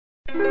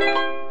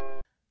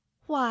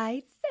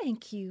Why,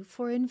 thank you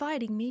for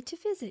inviting me to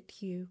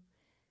visit you.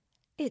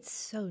 It's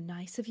so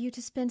nice of you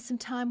to spend some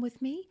time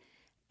with me,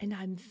 and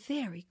I'm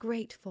very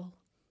grateful.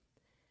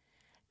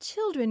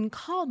 Children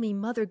call me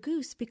Mother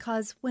Goose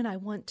because when I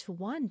want to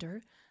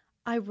wander,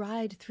 I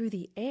ride through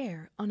the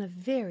air on a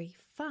very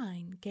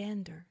fine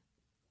gander.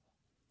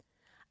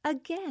 A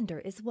gander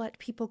is what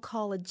people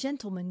call a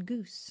gentleman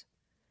goose.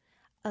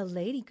 A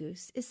lady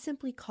goose is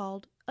simply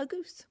called a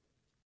goose.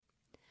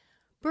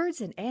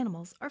 Birds and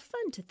animals are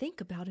fun to think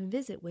about and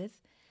visit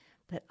with,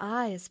 but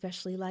I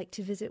especially like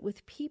to visit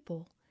with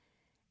people.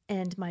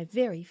 And my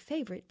very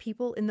favorite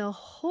people in the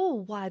whole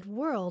wide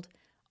world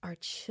are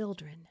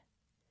children.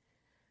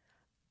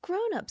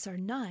 Grown-ups are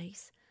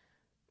nice,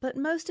 but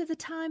most of the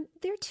time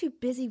they're too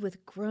busy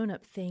with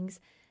grown-up things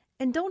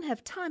and don't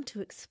have time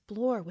to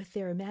explore with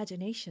their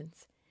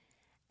imaginations.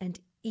 And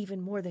even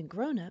more than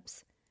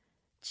grown-ups,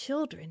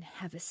 children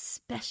have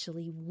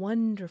especially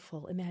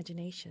wonderful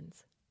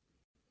imaginations.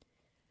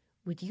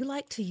 Would you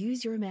like to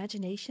use your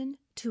imagination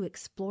to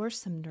explore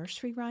some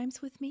nursery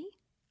rhymes with me?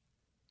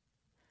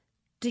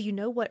 Do you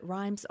know what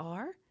rhymes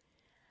are?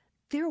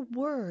 They're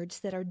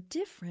words that are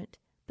different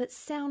but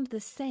sound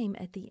the same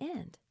at the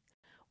end.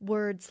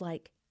 Words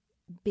like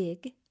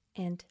big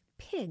and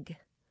pig,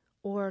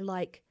 or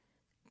like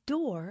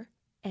door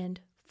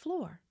and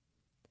floor.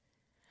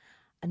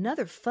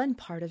 Another fun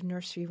part of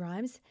nursery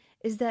rhymes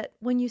is that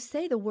when you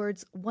say the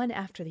words one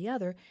after the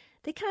other,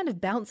 they kind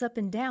of bounce up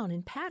and down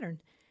in pattern,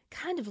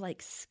 kind of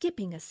like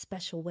skipping a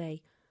special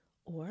way,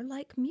 or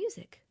like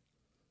music.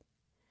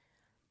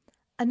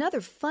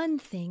 Another fun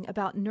thing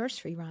about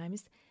nursery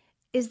rhymes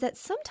is that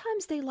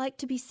sometimes they like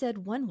to be said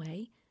one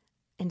way,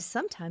 and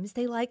sometimes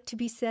they like to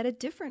be said a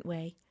different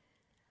way.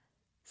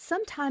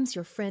 Sometimes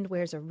your friend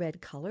wears a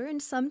red color,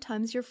 and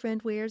sometimes your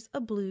friend wears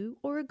a blue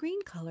or a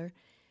green color,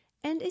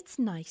 and it's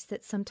nice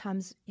that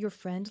sometimes your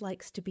friend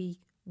likes to be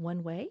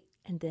one way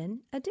and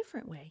then a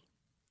different way.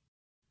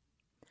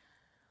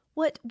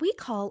 What we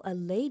call a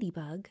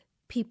ladybug,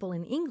 people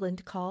in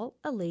England call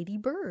a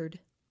ladybird.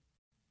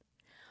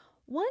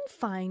 One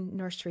fine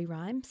nursery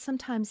rhyme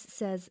sometimes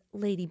says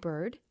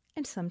ladybird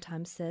and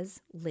sometimes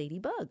says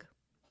ladybug.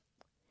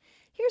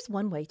 Here's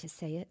one way to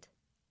say it.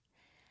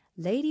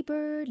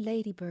 Ladybird,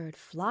 ladybird,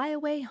 fly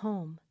away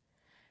home.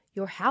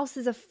 Your house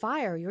is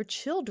afire, your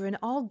children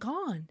all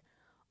gone.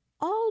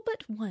 All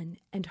but one,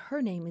 and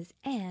her name is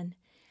Anne,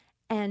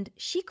 and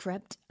she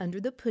crept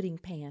under the pudding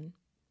pan.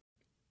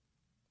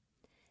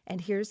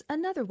 And here's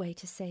another way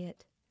to say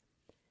it.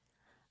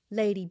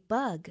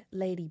 Ladybug,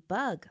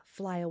 ladybug,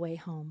 fly away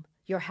home.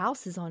 Your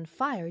house is on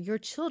fire, your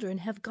children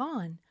have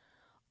gone,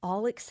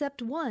 all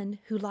except one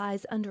who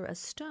lies under a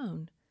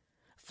stone.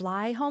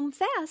 Fly home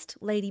fast,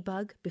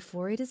 ladybug,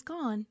 before it is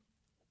gone.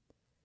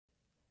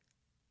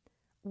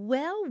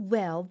 Well,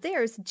 well,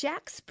 there's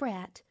Jack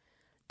Sprat.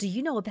 Do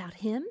you know about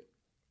him?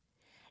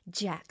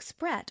 Jack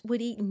Sprat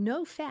would eat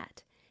no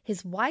fat.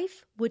 His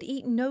wife would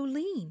eat no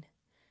lean.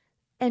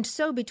 And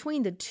so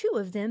between the two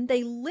of them,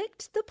 they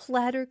licked the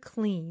platter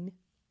clean.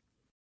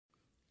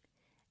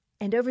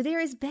 And over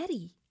there is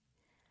Betty.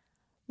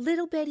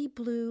 Little Betty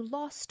Blue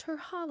lost her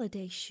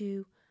holiday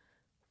shoe.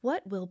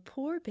 What will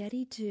poor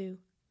Betty do?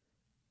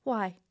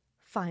 Why,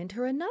 find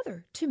her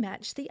another to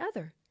match the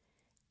other,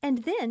 and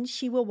then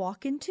she will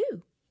walk in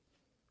two.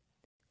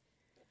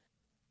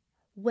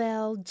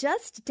 Well,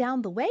 just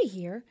down the way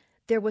here,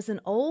 there was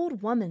an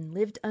old woman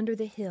lived under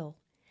the hill,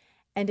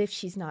 and if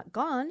she's not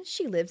gone,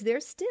 she lives there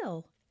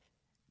still.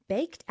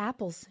 Baked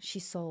apples she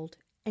sold,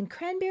 and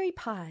cranberry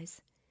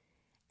pies,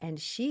 and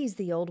she's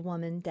the old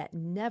woman that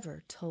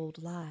never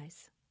told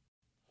lies.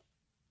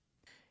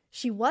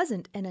 She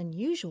wasn't an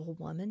unusual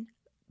woman,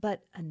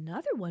 but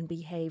another one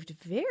behaved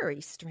very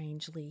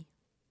strangely.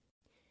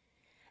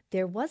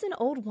 There was an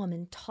old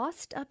woman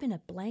tossed up in a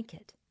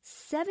blanket,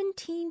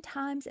 17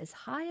 times as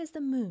high as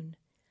the moon.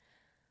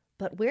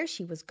 But where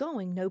she was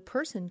going no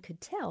person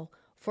could tell,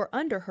 for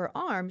under her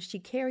arm she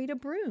carried a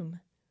broom.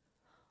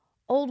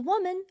 Old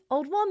woman,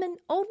 old woman,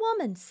 old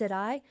woman, said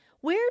I,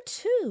 where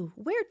to,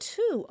 where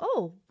to,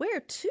 oh,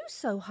 where to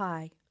so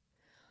high?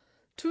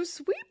 To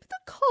sweep the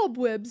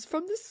cobwebs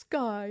from the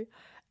sky,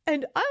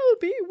 and I'll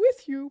be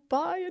with you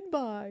by and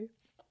by.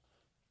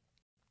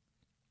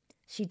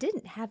 She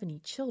didn't have any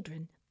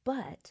children,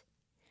 but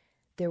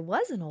there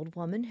was an old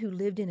woman who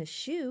lived in a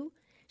shoe.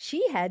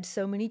 She had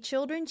so many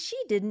children she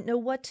didn't know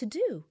what to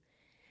do.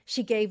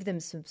 She gave them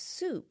some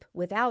soup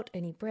without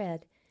any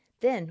bread,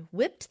 then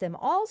whipped them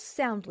all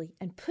soundly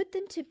and put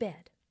them to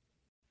bed.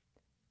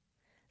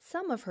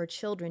 Some of her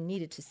children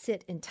needed to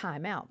sit in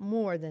time out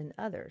more than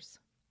others.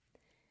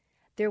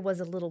 There was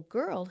a little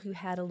girl who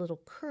had a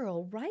little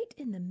curl right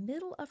in the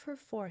middle of her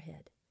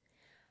forehead.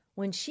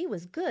 When she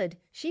was good,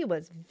 she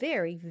was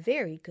very,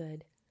 very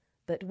good.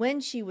 But when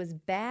she was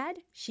bad,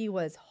 she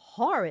was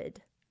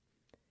horrid.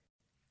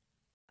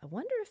 I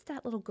wonder if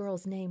that little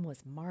girl's name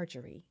was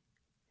Marjorie.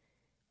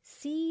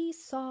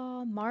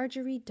 See-saw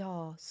Marjorie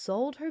Daw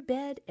sold her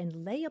bed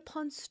and lay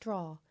upon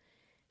straw.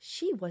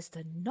 She was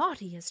the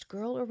naughtiest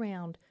girl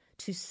around,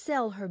 to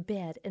sell her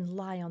bed and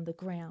lie on the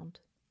ground.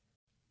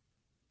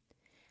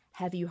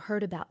 Have you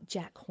heard about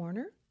Jack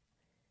Horner?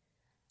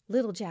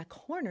 Little Jack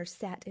Horner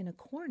sat in a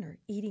corner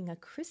eating a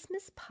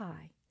Christmas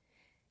pie.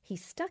 He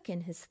stuck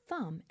in his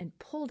thumb and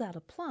pulled out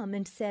a plum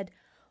and said,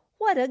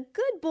 "What a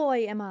good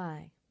boy am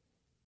I!"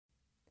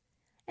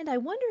 And I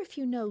wonder if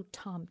you know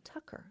Tom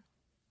Tucker.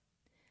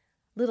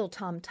 Little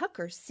Tom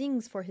Tucker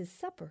sings for his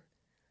supper.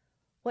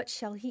 What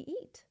shall he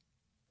eat?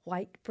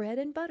 White bread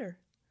and butter.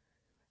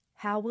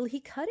 How will he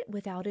cut it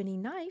without any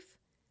knife?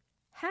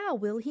 How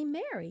will he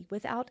marry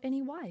without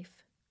any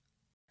wife?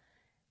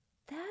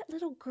 That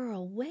little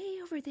girl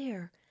way over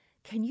there,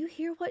 can you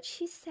hear what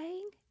she's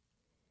saying?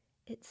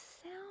 It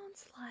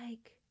sounds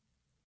like,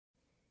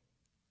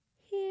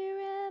 "Here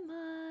am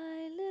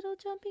I, little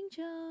jumping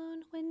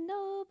Joan, when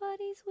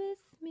nobody's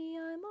with me,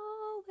 I'm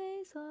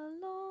always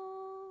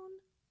alone."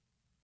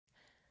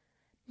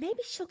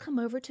 Maybe she'll come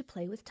over to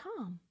play with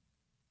Tom.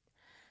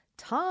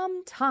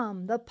 Tom,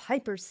 Tom, the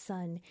piper's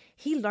son,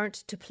 he learnt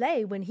to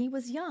play when he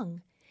was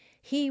young.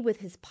 He with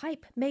his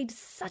pipe made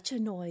such a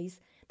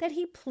noise that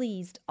he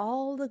pleased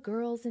all the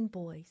girls and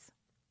boys.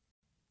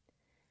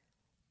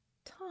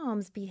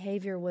 Tom's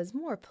behavior was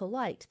more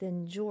polite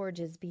than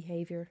George's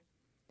behavior.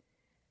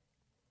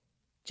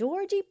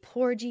 Georgie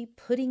Porgy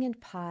Pudding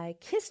and Pie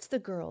kissed the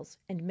girls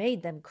and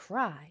made them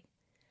cry.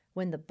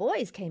 When the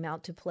boys came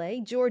out to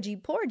play, Georgie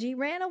Porgy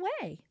ran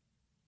away.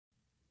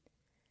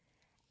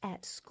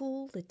 At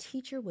school, the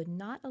teacher would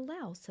not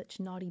allow such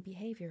naughty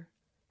behavior.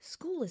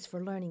 School is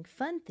for learning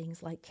fun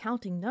things like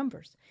counting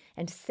numbers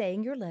and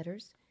saying your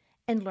letters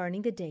and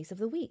learning the days of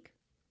the week.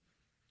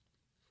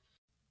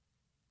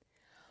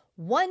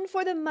 1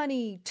 for the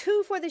money,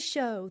 2 for the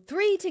show,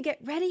 3 to get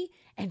ready,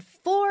 and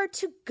 4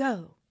 to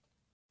go.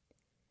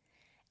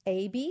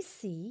 A, B,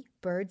 C,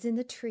 birds in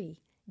the tree.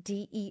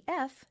 D, E,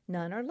 F,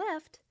 none are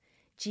left.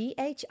 G,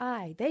 H,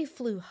 I, they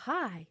flew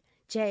high.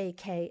 J,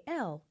 K,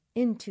 L,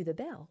 into the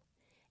bell.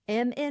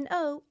 M, N,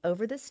 O,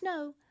 over the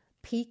snow.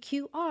 P,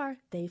 Q, R,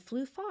 they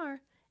flew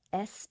far.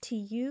 S, T,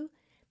 U,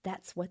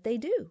 that's what they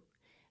do.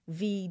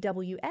 V,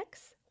 W,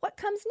 X, what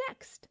comes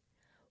next?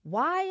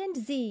 Y and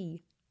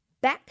Z,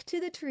 back to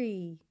the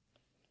tree.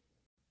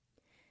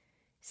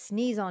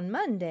 Sneeze on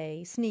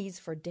Monday, sneeze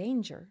for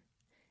danger.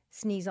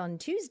 Sneeze on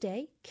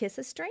Tuesday, kiss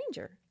a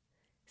stranger.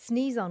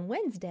 Sneeze on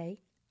Wednesday,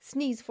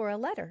 sneeze for a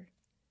letter.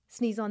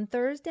 Sneeze on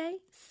Thursday,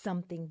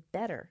 something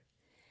better.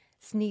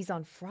 Sneeze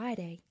on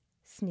Friday,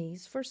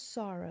 sneeze for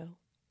sorrow.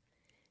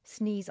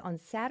 Sneeze on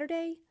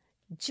Saturday,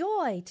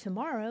 joy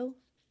tomorrow.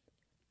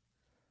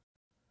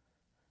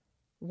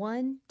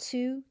 1,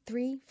 2,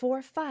 3,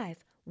 4,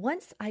 5.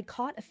 Once I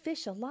caught a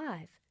fish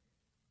alive.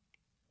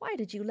 Why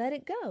did you let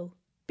it go?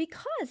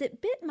 Because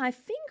it bit my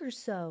finger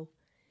so.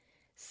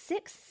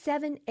 6,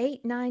 7,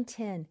 8, 9,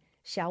 10.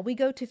 Shall we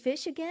go to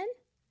fish again?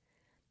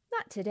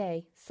 Not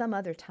today, some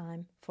other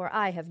time, for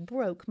I have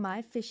broke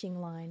my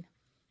fishing line.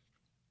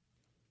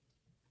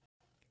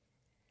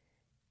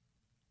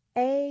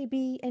 A,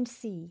 B, and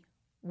C.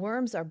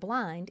 Worms are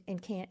blind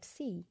and can't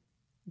see.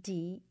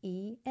 D,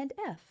 E, and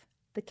F.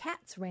 The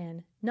cats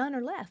ran, none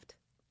are left.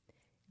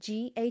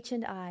 G, H,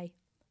 and I.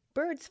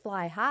 Birds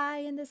fly high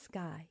in the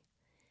sky.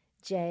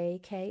 J,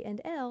 K,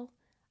 and L.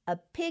 A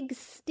pig's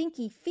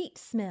stinky feet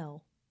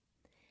smell.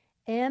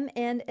 M,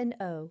 N, and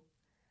O.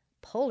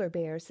 Polar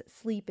bears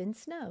sleep in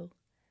snow.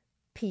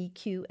 P,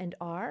 Q, and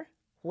R.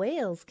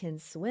 Whales can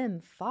swim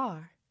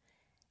far.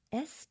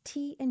 S,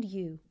 T, and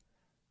U.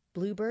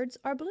 Bluebirds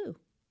are blue.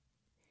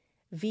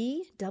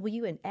 V,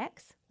 W, and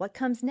X. What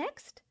comes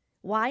next?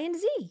 Y and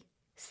Z.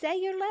 Say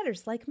your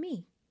letters like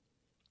me.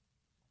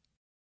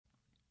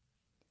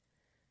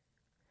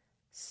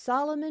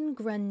 Solomon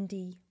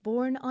Grundy,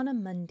 born on a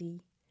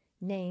Monday,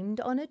 named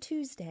on a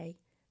Tuesday,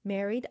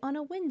 married on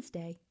a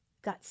Wednesday,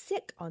 got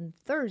sick on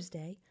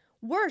Thursday,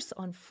 worse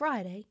on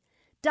Friday,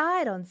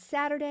 died on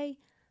Saturday,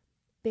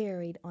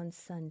 buried on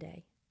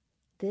Sunday.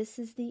 This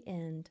is the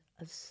end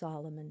of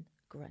Solomon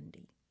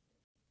Grundy.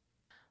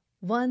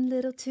 1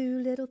 little, 2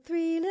 little,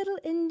 3 little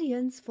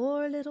Indians,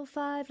 4 little,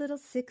 5 little,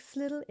 6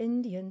 little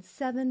Indians,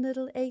 7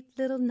 little, 8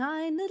 little,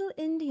 9 little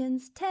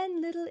Indians,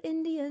 10 little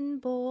Indian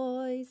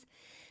boys.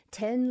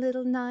 10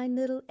 little, 9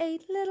 little,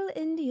 8 little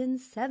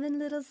Indians, 7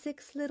 little,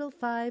 6 little,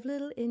 5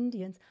 little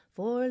Indians,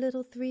 4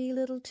 little, 3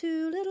 little,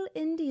 2 little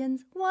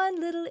Indians,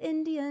 1 little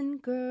Indian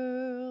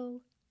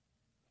girl.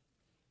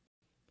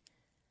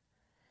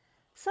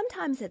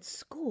 Sometimes at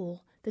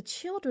school, the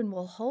children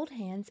will hold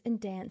hands and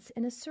dance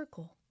in a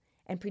circle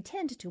and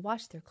pretend to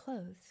wash their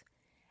clothes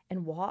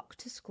and walk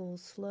to school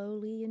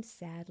slowly and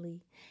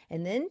sadly,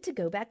 and then to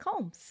go back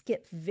home,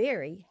 skip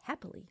very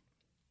happily.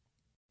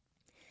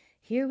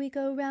 Here we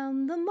go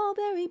round the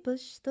mulberry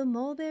bush, the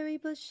mulberry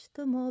bush,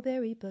 the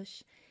mulberry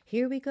bush.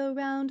 Here we go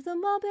round the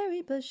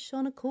mulberry bush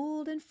on a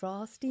cold and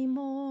frosty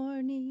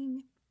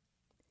morning.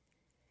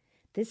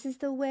 This is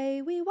the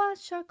way we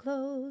wash our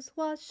clothes,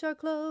 wash our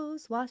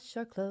clothes, wash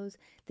our clothes.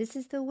 This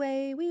is the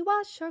way we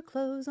wash our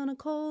clothes on a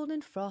cold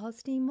and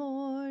frosty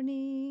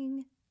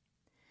morning.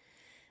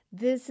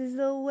 This is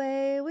the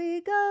way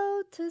we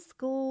go to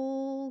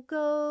school,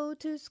 go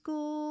to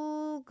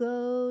school,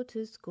 go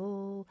to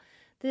school.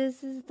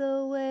 This is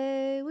the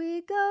way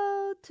we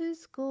go to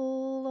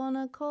school on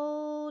a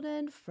cold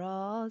and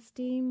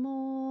frosty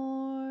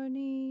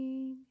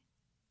morning.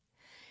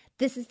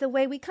 This is the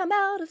way we come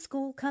out of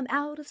school, come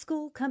out of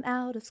school, come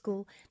out of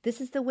school. This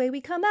is the way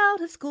we come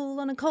out of school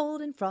on a cold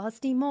and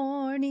frosty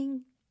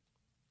morning.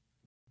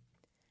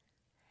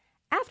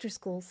 After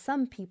school,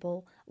 some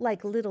people,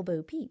 like Little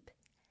Bo Peep,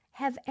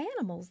 have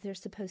animals they're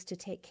supposed to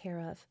take care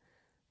of,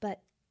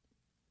 but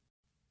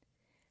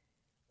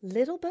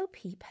Little Bo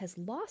Peep has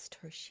lost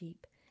her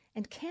sheep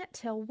and can't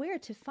tell where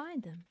to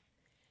find them.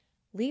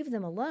 Leave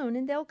them alone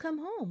and they'll come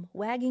home,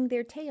 wagging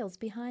their tails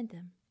behind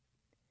them.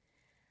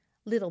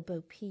 Little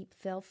Bo Peep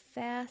fell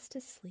fast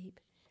asleep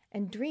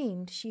and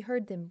dreamed she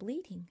heard them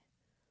bleating.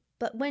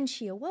 But when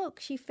she awoke,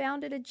 she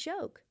found it a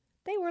joke.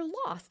 They were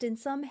lost in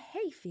some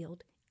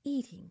hayfield,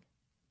 eating.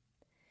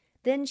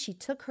 Then she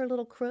took her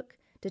little crook,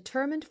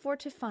 determined for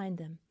to find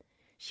them.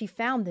 She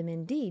found them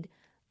indeed,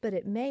 but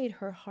it made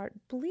her heart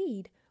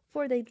bleed,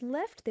 for they'd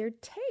left their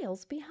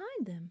tails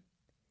behind them.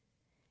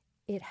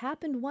 It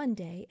happened one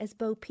day, as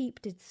Bo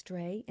Peep did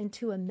stray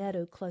into a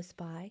meadow close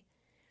by.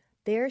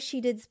 There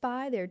she did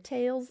spy their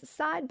tails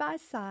side by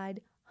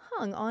side,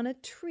 hung on a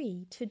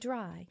tree to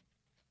dry.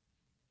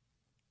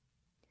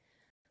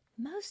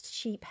 Most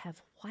sheep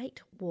have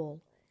white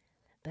wool,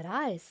 but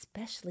I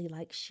especially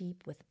like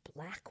sheep with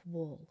black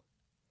wool.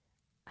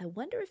 I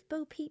wonder if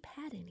Bo Peep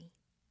had any.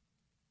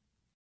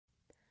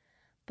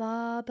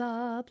 Ba,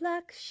 ba,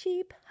 black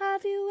sheep,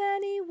 have you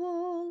any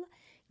wool?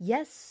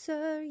 Yes,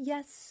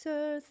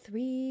 sir,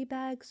 3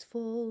 bags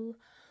full.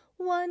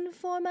 1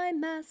 for my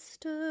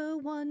master,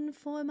 1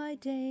 for my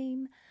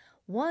dame,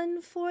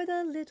 1 for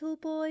the little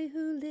boy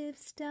who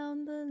lives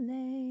down the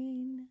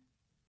lane.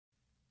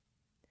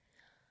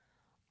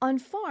 On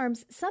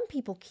farms, some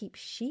people keep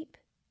sheep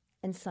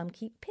and some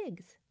keep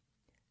pigs.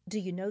 Do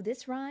you know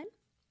this rhyme?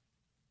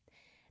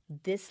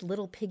 This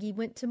little piggy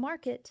went to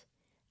market.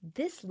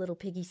 This little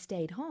piggy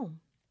stayed home.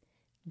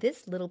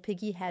 This little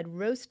piggy had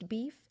roast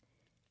beef.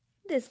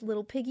 This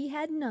little piggy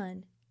had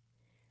none.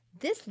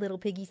 This little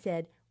piggy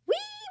said, "Wee,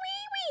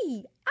 wee,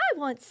 wee, I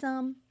want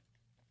some."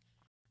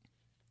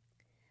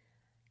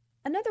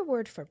 Another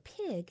word for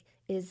pig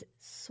is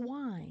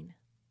swine.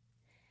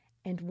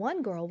 And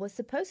one girl was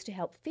supposed to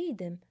help feed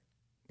them,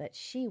 but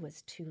she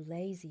was too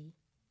lazy.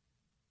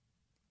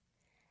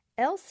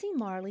 Elsie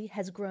Marley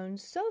has grown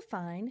so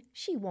fine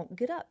she won't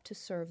get up to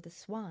serve the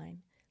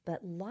swine,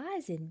 but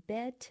lies in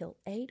bed till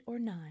 8 or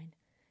 9,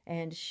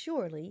 and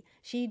surely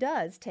she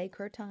does take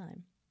her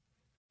time.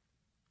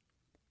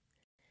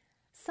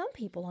 Some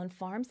people on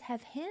farms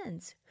have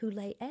hens who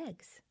lay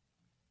eggs.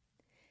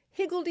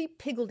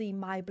 Higgledy-piggledy,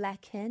 my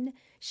black hen,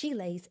 she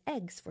lays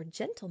eggs for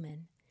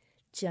gentlemen.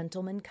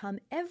 Gentlemen come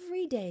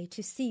every day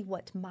to see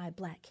what my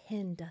black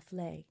hen doth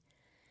lay.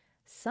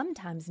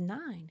 Sometimes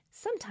 9,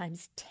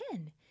 sometimes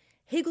 10,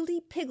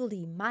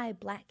 higgledy-piggledy, my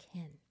black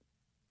hen.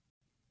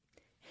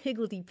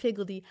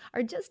 Higgledy-piggledy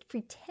are just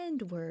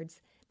pretend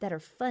words that are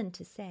fun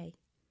to say.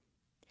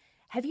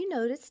 Have you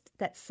noticed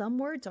that some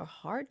words are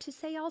hard to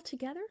say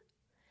altogether?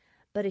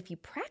 But if you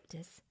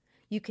practice,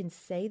 you can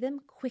say them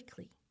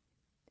quickly.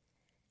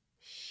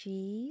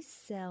 She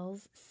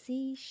sells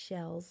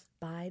seashells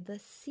by the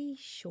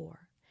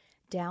seashore.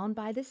 Down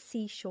by the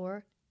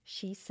seashore,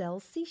 she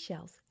sells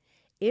seashells.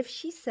 If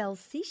she sells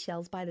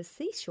seashells by the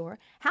seashore,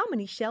 how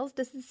many shells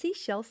does the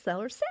seashell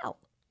seller sell?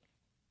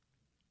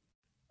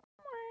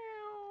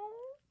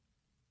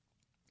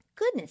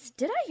 Goodness,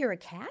 did I hear a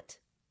cat?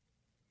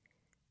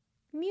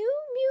 Mew,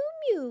 mew,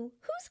 mew,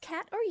 whose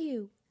cat are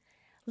you?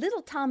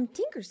 Little Tom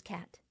Tinker's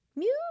cat.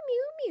 Mew,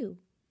 mew, mew.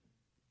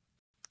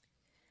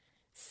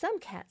 Some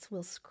cats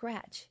will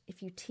scratch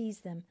if you tease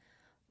them,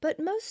 but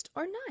most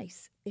are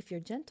nice if you're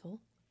gentle.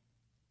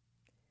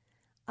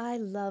 I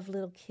love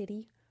little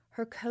Kitty.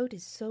 Her coat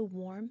is so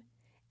warm,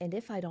 and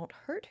if I don't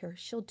hurt her,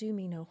 she'll do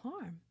me no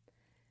harm.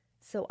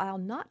 So I'll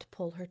not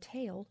pull her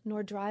tail,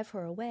 nor drive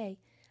her away,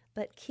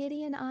 but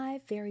Kitty and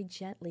I very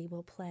gently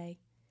will play.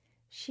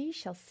 She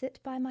shall sit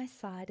by my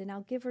side, and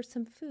I'll give her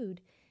some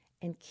food,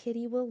 and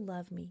Kitty will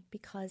love me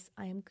because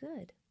I am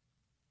good.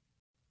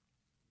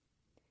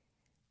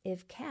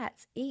 If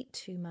cats eat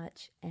too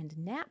much and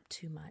nap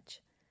too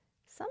much,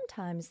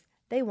 sometimes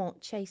they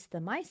won't chase the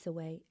mice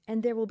away,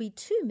 and there will be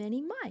too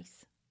many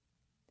mice.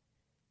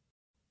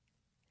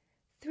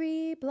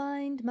 3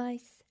 blind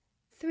mice,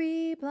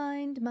 3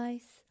 blind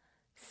mice,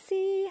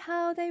 see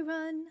how they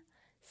run,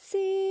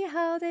 see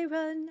how they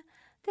run.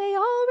 They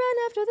all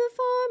ran after the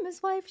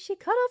farmer's wife. She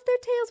cut off their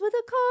tails with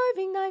a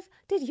carving knife.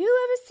 Did you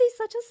ever see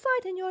such a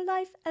sight in your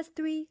life as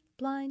 3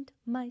 blind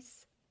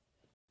mice?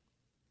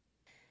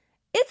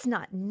 It's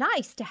not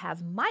nice to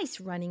have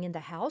mice running in the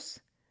house,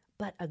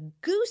 but a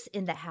goose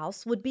in the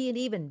house would be an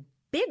even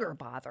bigger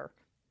bother.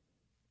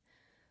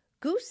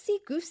 Goosey,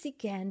 goosey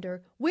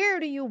gander, where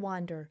do you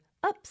wander?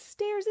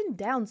 Upstairs and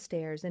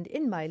downstairs and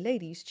in my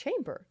lady's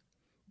chamber.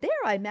 There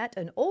I met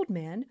an old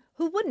man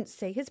who wouldn't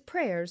say his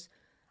prayers.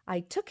 I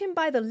took him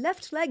by the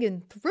left leg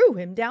and threw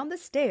him down the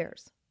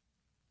stairs."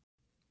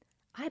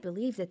 I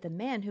believe that the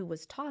man who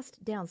was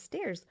tossed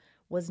downstairs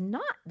was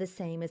not the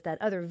same as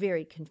that other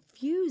very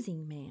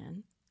confusing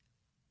man.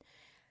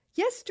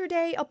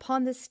 "Yesterday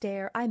upon the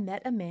stair I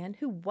met a man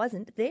who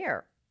wasn't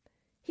there.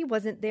 He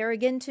wasn't there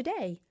again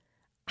today.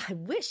 I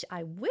wish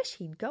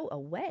he'd go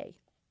away."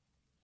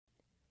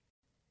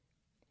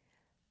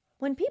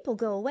 When people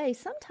go away,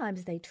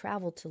 sometimes they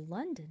travel to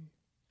London.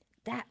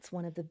 That's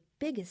one of the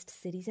biggest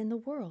cities in the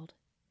world.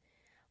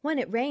 When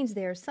it rains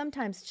there,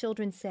 sometimes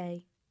children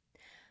say,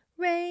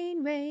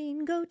 "Rain,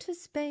 rain, go to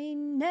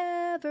Spain,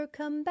 never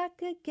come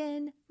back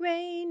again.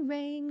 Rain,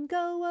 rain,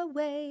 go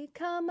away,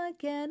 come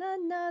again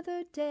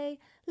another day.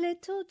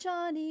 Little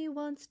Johnny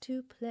wants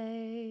to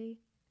play."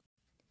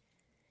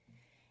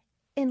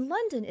 In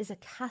London is a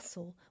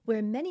castle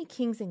where many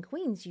kings and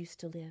queens used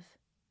to live.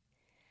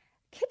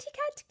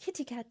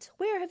 Kitty Cat,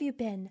 where have you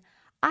been?"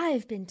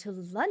 "I've been to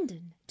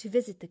London to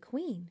visit the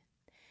Queen."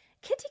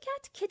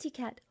 Kitty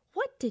Cat,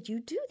 what did you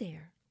do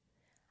there?"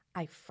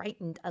 "I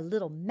frightened a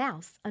little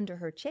mouse under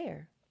her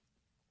chair."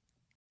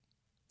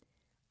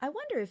 I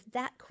wonder if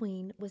that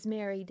queen was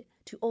married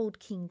to old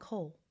King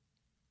Cole.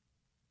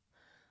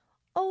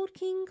 "Old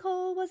King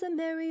Cole was a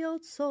merry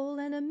old soul,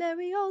 and a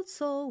merry old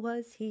soul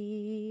was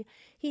he.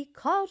 He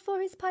called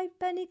for his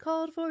pipe, and he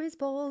called for his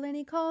bowl, and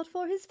he called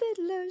for his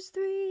fiddlers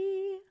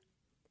three."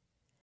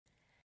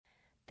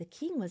 The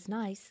king was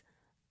nice,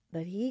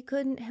 but he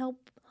couldn't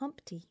help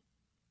Humpty.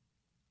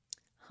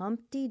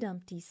 Humpty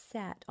Dumpty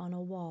sat on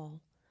a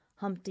wall.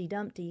 Humpty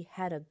Dumpty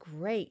had a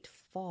great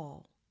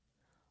fall.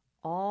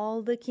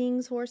 All the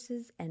king's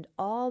horses and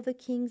all the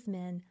king's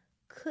men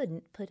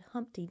couldn't put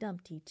Humpty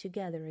Dumpty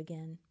together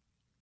again.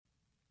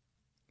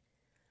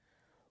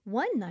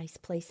 One nice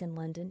place in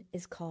London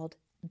is called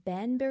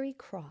Banbury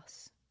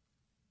Cross.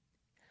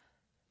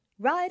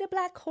 "Ride a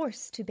black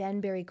horse to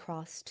Banbury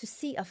Cross to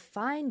see a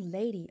fine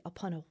lady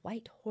upon a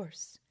white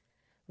horse.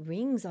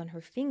 Rings on her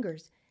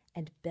fingers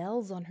and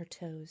bells on her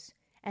toes,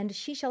 and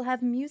she shall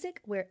have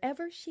music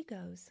wherever she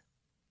goes.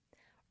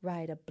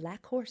 Ride a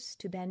black horse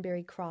to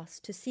Banbury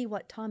Cross to see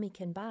what Tommy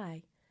can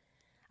buy.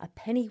 A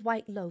penny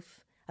white loaf,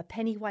 a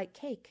penny white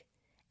cake,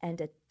 and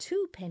a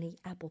 2-penny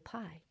apple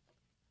pie."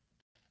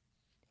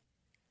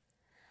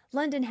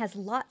 London has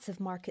lots of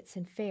markets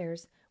and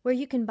fairs where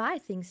you can buy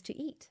things to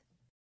eat.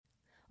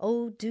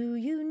 "Oh, do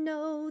you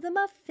know the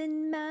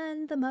Muffin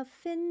Man, the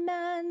Muffin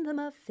Man, the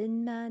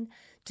Muffin Man?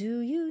 Do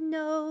you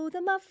know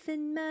the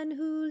Muffin Man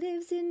who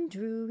lives in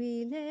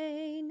Drury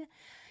Lane?"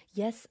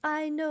 "Yes,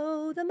 I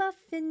know the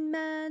Muffin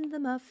Man, the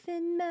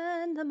Muffin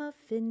Man, the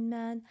Muffin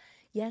Man.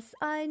 Yes,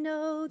 I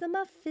know the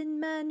Muffin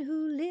Man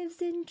who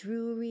lives in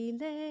Drury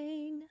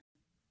Lane."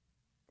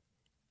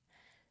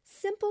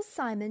 Simple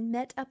Simon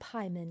met a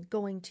pieman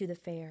going to the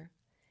fair.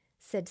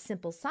 Said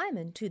Simple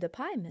Simon to the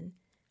pieman,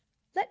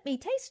 "Let me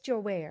taste your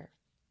ware."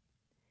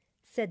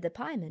 Said the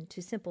pieman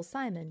to Simple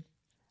Simon,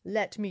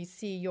 "Let me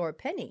see your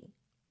penny."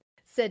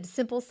 Said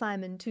Simple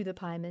Simon to the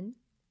pieman,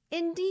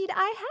 "Indeed,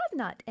 I have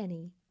not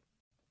any."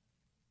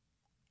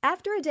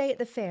 After a day at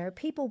the fair,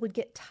 people would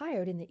get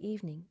tired in the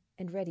evening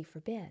and ready for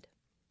bed.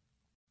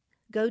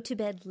 Go to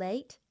bed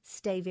late,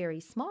 stay very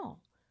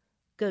small.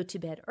 Go to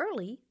bed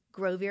early,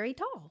 grow very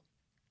tall.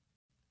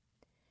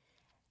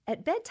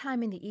 At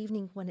bedtime in the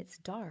evening when it's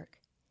dark,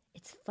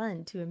 it's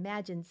fun to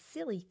imagine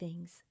silly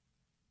things.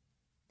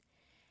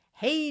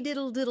 Hey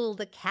diddle diddle,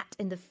 the cat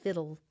and the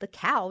fiddle, the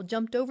cow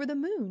jumped over the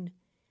moon.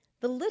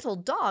 The little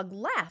dog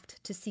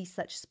laughed to see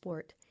such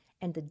sport,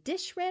 and the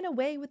dish ran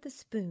away with the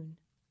spoon.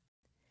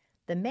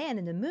 The man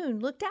in the moon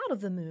looked out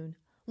of the moon,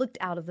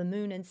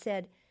 and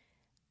said,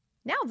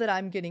 "Now that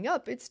I'm getting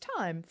up, it's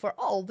time for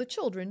all the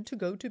children to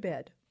go to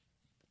bed."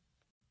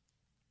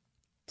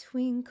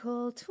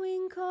 Twinkle,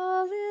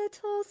 twinkle,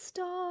 little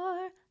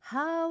star,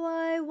 how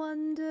I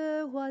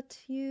wonder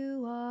what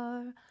you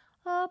are,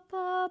 up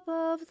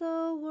above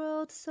the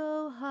world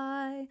so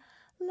high,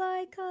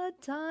 like a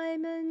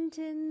diamond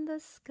in the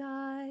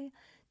sky.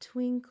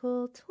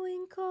 Twinkle,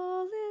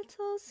 twinkle,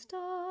 little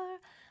star,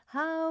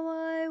 how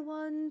I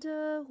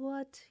wonder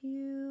what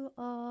you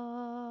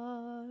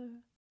are.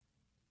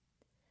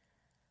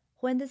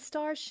 When the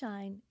stars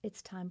shine,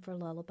 it's time for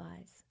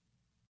lullabies.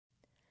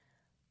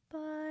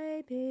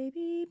 Bye,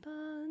 baby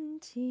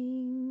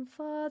bunting,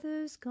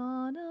 father's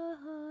gone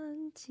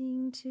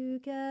a-hunting to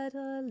get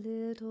a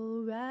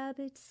little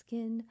rabbit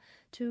skin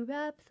to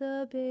wrap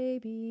the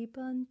baby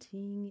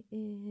bunting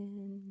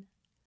in.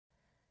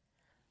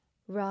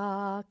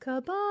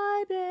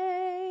 Rock-a-bye,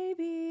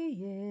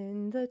 baby,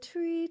 in the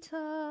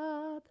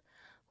treetop.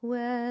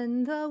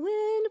 When the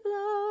wind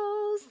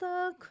blows,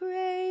 the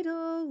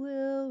cradle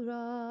will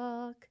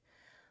rock.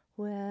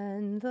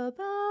 When the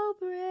bough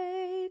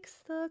breaks,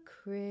 the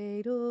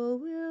cradle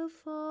will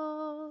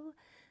fall,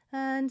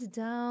 and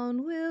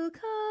down will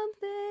come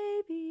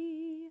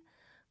baby,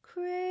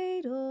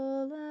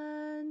 cradle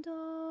and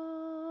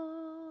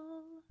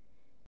all.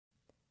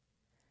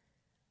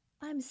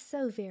 I'm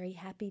so very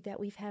happy that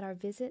we've had our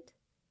visit.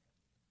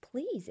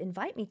 Please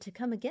invite me to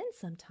come again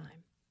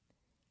sometime.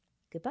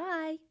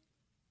 Goodbye.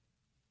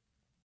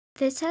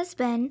 This has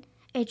been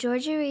a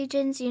Georgia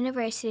Regions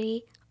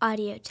University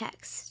audio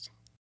text.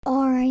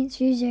 All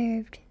rights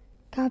reserved.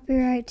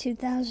 Copyright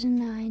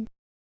 2009.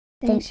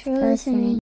 Thanks for listening.